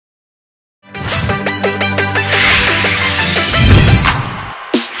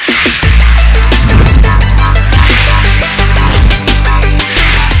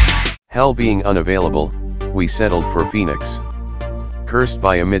Hell being unavailable, we settled for Phoenix. Cursed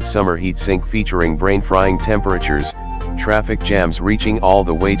by a midsummer heat sink featuring brain-frying temperatures, traffic jams reaching all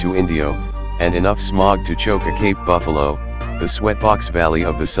the way to Indio, and enough smog to choke a Cape Buffalo, the Sweatbox Valley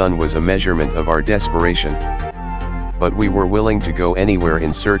of the Sun was a measurement of our desperation. But we were willing to go anywhere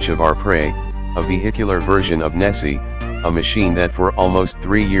in search of our prey, a vehicular version of Nessie, a machine that for almost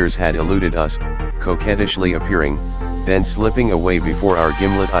 3 years had eluded us, coquettishly appearing, then slipping away before our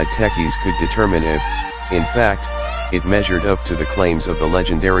gimlet-eyed techies could determine if, in fact, it measured up to the claims of the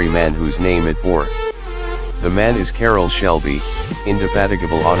legendary man whose name it bore. The man is Carroll Shelby,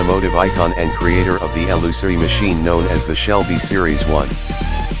 indefatigable automotive icon and creator of the illusory machine known as the Shelby Series 1.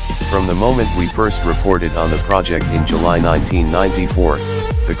 From the moment we first reported on the project in July 1994,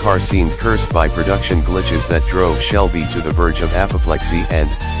 the car seemed cursed by production glitches that drove Shelby to the verge of apoplexy and,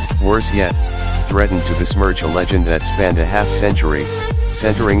 worse yet, threatened to besmirch a legend that spanned a half-century,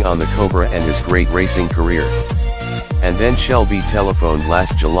 centering on the Cobra and his great racing career. And then Shelby telephoned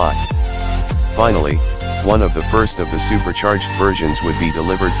last July. Finally, one of the first of the supercharged versions would be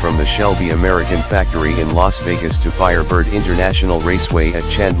delivered from the Shelby American factory in Las Vegas to Firebird International Raceway at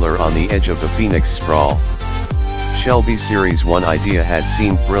Chandler on the edge of the Phoenix sprawl. Shelby Series 1 idea had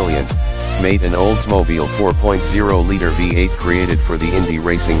seemed brilliant, made an Oldsmobile 4.0-liter V8 created for the Indy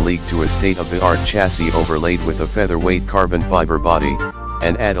Racing League to a state-of-the-art chassis overlaid with a featherweight carbon fiber body,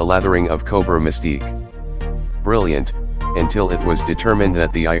 and add a lathering of Cobra mystique. Brilliant, until it was determined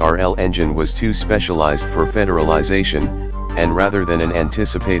that the IRL engine was too specialized for federalization, and rather than an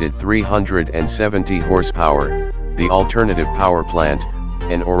anticipated 370 horsepower, the alternative power plant,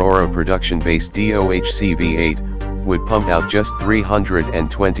 an Aurora production-based DOHC V8, would pump out just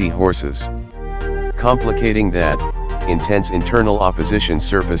 320 horses. Complicating that, intense internal opposition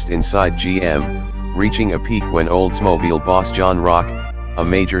surfaced inside GM, reaching a peak when Oldsmobile boss John Rock, a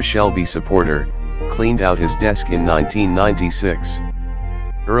major Shelby supporter, cleaned out his desk in 1996.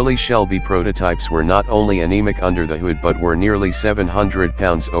 Early Shelby prototypes were not only anemic under the hood but were nearly 700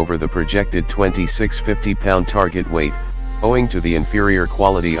 pounds over the projected 2650-pound target weight, owing to the inferior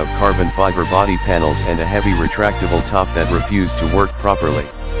quality of carbon fiber body panels and a heavy retractable top that refused to work properly.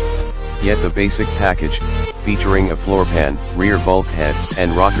 Yet the basic package, featuring a floor pan, rear bulkhead,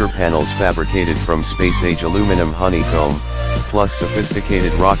 and rocker panels fabricated from space-age aluminum honeycomb, plus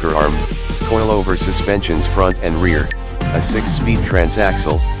sophisticated rocker arm, coilover suspensions front and rear, a 6-speed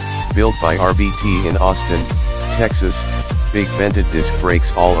transaxle, built by RBT in Austin, Texas, big vented disc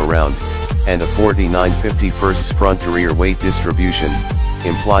brakes all around, and a 49/51 front-to-rear weight distribution,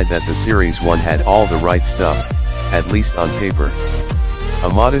 implied that the Series 1 had all the right stuff, at least on paper. A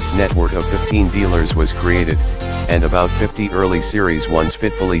modest network of 15 dealers was created, and about 50 early Series 1s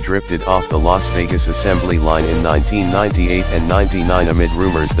fitfully drifted off the Las Vegas assembly line in 1998 and 99 amid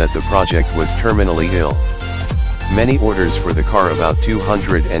rumors that the project was terminally ill. Many orders for the car, about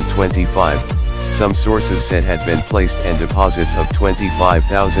 225, some sources said had been placed, and deposits of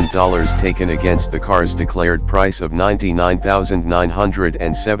 $25,000 taken against the car's declared price of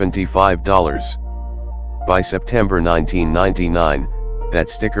 $99,975. By September 1999, that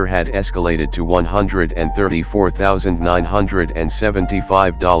sticker had escalated to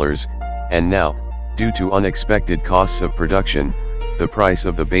 $134,975, and now, due to unexpected costs of production, the price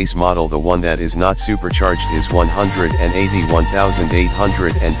of the base model, the one that is not supercharged, is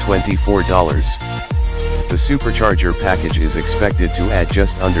 $181,824. The supercharger package is expected to add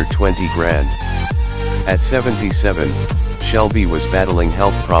just under 20 grand. At 77, Shelby was battling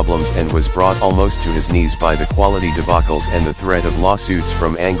health problems and was brought almost to his knees by the quality debacles and the threat of lawsuits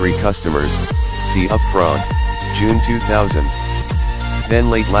from angry customers. See up front, June 2000. Then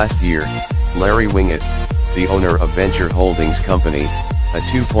late last year, Larry Winget, the owner of Venture Holdings Company, a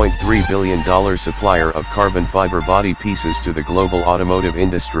 $2.3 billion supplier of carbon fiber body pieces to the global automotive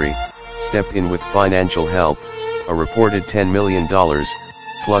industry, stepped in with financial help, a reported $10 million,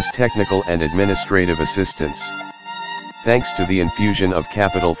 plus technical and administrative assistance. Thanks to the infusion of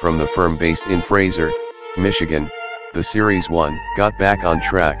capital from the firm based in Fraser, Michigan, the Series 1 got back on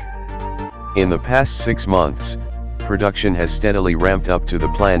track. In the past 6 months, production has steadily ramped up to the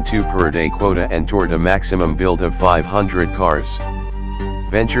planned 2 per day quota and toward a maximum build of 500 cars.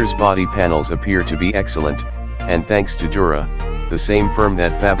 Venture's body panels appear to be excellent, and thanks to Dura, the same firm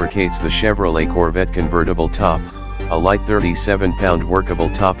that fabricates the Chevrolet Corvette convertible top, a light 37-pound workable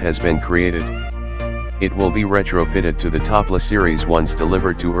top has been created. It will be retrofitted to the topless Series 1s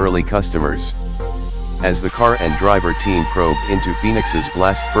delivered to early customers. As the car and driver team probed into Phoenix's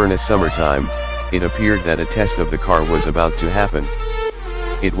blast furnace summertime, it appeared that a test of the car was about to happen.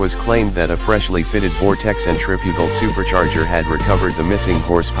 It was claimed that a freshly fitted vortex centrifugal supercharger had recovered the missing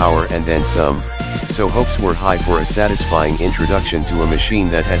horsepower and then some, so hopes were high for a satisfying introduction to a machine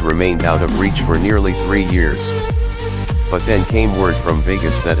that had remained out of reach for nearly 3 years. But then came word from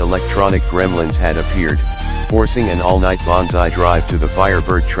Vegas that electronic gremlins had appeared, forcing an all-night bonsai drive to the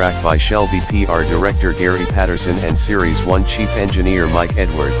Firebird track by Shelby PR director Gary Patterson and Series 1 chief engineer Mike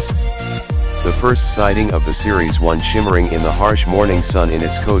Edwards. The first sighting of the Series 1 shimmering in the harsh morning sun in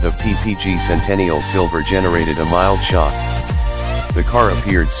its coat of PPG Centennial Silver generated a mild shock. The car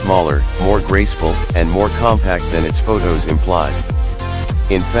appeared smaller, more graceful, and more compact than its photos implied.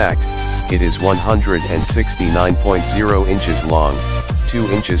 In fact, it is 169.0 inches long,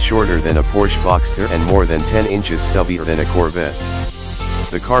 2 inches shorter than a Porsche Boxster and more than 10 inches stubbier than a Corvette.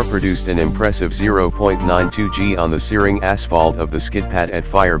 The car produced an impressive 0.92 G on the searing asphalt of the skid pad at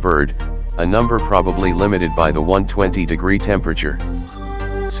Firebird, a number probably limited by the 120-degree temperature.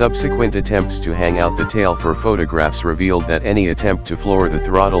 Subsequent attempts to hang out the tail for photographs revealed that any attempt to floor the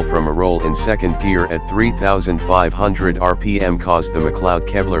throttle from a roll in second gear at 3,500 RPM caused the McLeod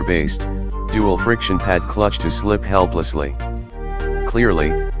Kevlar-based, dual friction pad clutch to slip helplessly.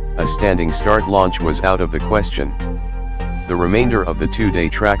 Clearly, a standing start launch was out of the question. The remainder of the 2-day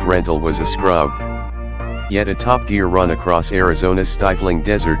track rental was a scrub. Yet a top gear run across Arizona's stifling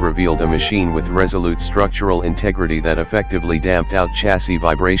desert revealed a machine with resolute structural integrity that effectively damped out chassis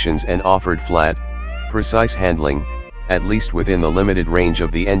vibrations and offered flat, precise handling, at least within the limited range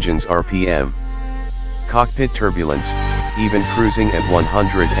of the engine's RPM. Cockpit turbulence, even cruising at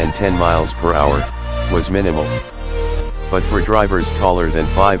 110 miles per hour, was minimal. But for drivers taller than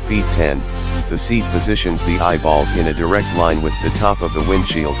 5 feet 10, the seat positions the eyeballs in a direct line with the top of the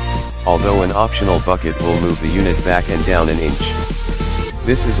windshield, although an optional bucket will move the unit back and down an inch.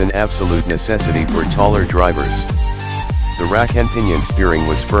 This is an absolute necessity for taller drivers. The rack and pinion steering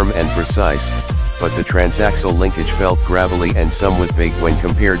was firm and precise, but the transaxle linkage felt gravelly and somewhat vague when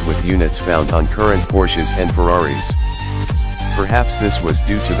compared with units found on current Porsches and Ferraris. Perhaps this was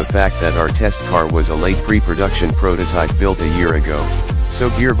due to the fact that our test car was a late pre-production prototype built a year ago, so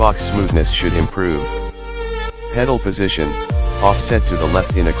gearbox smoothness should improve. Pedal position, offset to the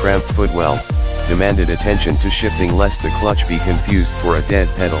left in a cramped footwell, demanded attention to shifting lest the clutch be confused for a dead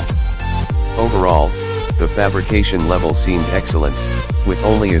pedal. Overall, the fabrication level seemed excellent, with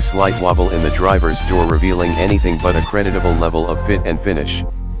only a slight wobble in the driver's door revealing anything but a creditable level of fit and finish.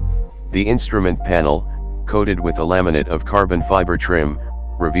 The instrument panel, coated with a laminate of carbon fiber trim,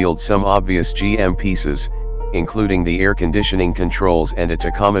 revealed some obvious GM pieces, including the air conditioning controls and a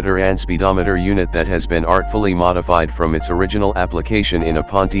tachometer and speedometer unit that has been artfully modified from its original application in a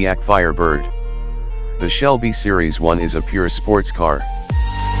Pontiac Firebird. The Shelby Series 1 is a pure sports car.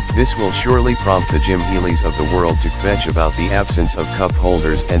 This will surely prompt the Jim Healys of the world to kvetch about the absence of cup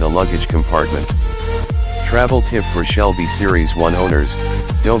holders and a luggage compartment. Travel tip for Shelby Series 1 owners: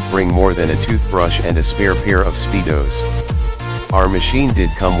 don't bring more than a toothbrush and a spare pair of Speedos. Our machine did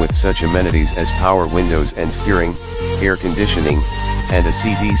come with such amenities as power windows and steering, air conditioning, and a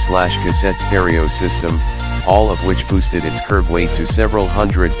CD/cassette stereo system, all of which boosted its curb weight to several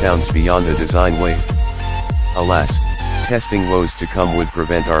hundred pounds beyond the design weight. Alas, testing woes to come would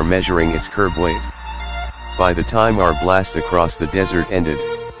prevent our measuring its curb weight. By the time our blast across the desert ended,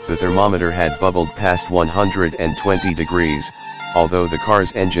 the thermometer had bubbled past 120 degrees, although the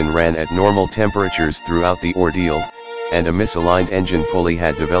car's engine ran at normal temperatures throughout the ordeal, and a misaligned engine pulley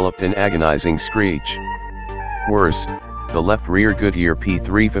had developed an agonizing screech. Worse, the left rear Goodyear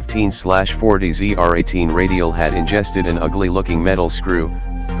P315/40ZR18 radial had ingested an ugly-looking metal screw,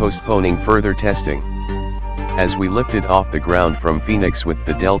 postponing further testing. As we lifted off the ground from Phoenix with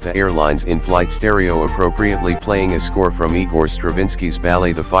the Delta Airlines in-flight stereo appropriately playing a score from Igor Stravinsky's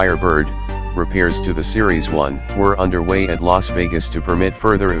ballet The Firebird, repairs to the Series 1 were underway at Las Vegas to permit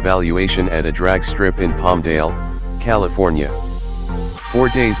further evaluation at a drag strip in Palmdale, California. 4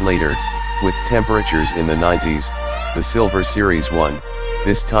 days later, with temperatures in the 90s, the Silver Series 1,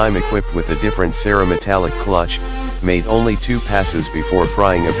 this time equipped with a different Cerametallic clutch, made only 2 passes before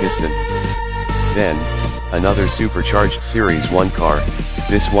frying a piston. Then, another supercharged Series 1 car,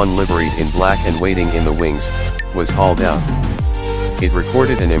 this one liveried in black and waiting in the wings, was hauled out. It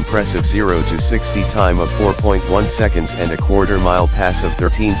recorded an impressive 0 to 60 time of 4.1 seconds and a quarter-mile pass of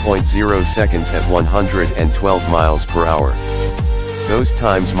 13.0 seconds at 112 miles per hour. Those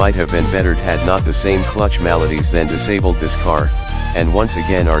times might have been bettered had not the same clutch maladies then disabled this car, and once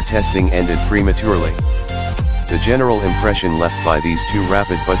again our testing ended prematurely. The general impression left by these 2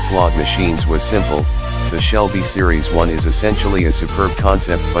 rapid but flawed machines was simple: the Shelby Series 1 is essentially a superb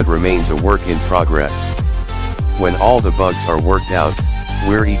concept but remains a work in progress. When all the bugs are worked out,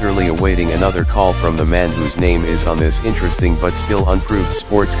 We're eagerly awaiting another call from the man whose name is on this interesting but still unproved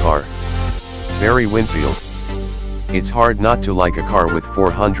sports car. Barry Winfield. It's hard not to like a car with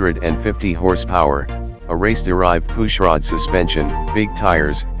 450 horsepower, a race-derived pushrod suspension, big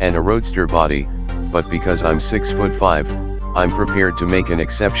tires, and a roadster body, but because I'm 6'5", I'm prepared to make an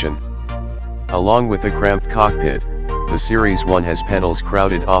exception. Along with a cramped cockpit, the Series 1 has pedals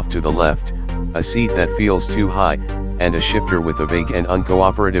crowded off to the left, a seat that feels too high, and a shifter with a vague and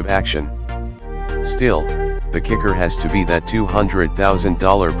uncooperative action. Still, the kicker has to be that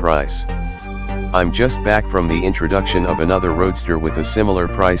 $200,000 price. I'm just back from the introduction of another roadster with a similar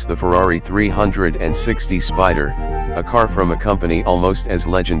price, the Ferrari 360 Spider, a car from a company almost as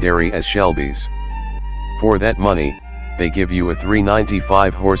legendary as Shelby's. For that money, they give you a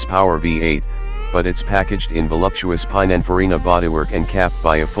 395 horsepower V8, but it's packaged in voluptuous Pininfarina bodywork and capped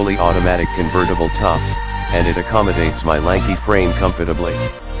by a fully automatic convertible top, and it accommodates my lanky frame comfortably.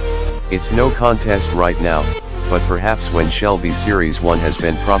 It's no contest right now, but perhaps when Shelby Series 1 has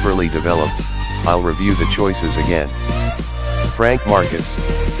been properly developed, I'll review the choices again. Frank Marcus.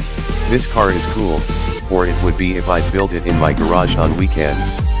 This car is cool, or it would be if I'd built it in my garage on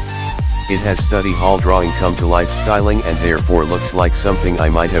weekends. It has study hall drawing come to life styling and therefore looks like something I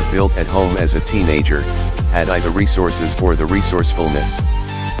might have built at home as a teenager, had I the resources or the resourcefulness.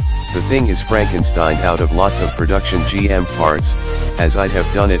 The thing is Frankensteined out of lots of production GM parts, as I'd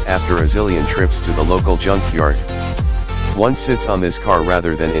have done it after a zillion trips to the local junkyard. One sits on this car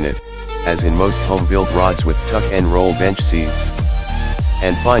rather than in it, as in most home-built rods with tuck-and-roll bench seats.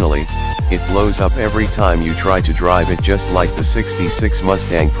 And finally, it blows up every time you try to drive it, just like the '66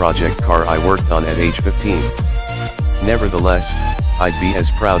 Mustang project car I worked on at age 15. Nevertheless, I'd be as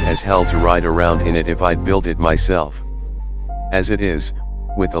proud as hell to ride around in it if I'd built it myself. As it is,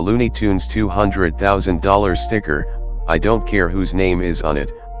 with the Looney Tunes $200,000 sticker, I don't care whose name is on it,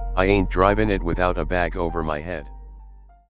 I ain't driving it without a bag over my head.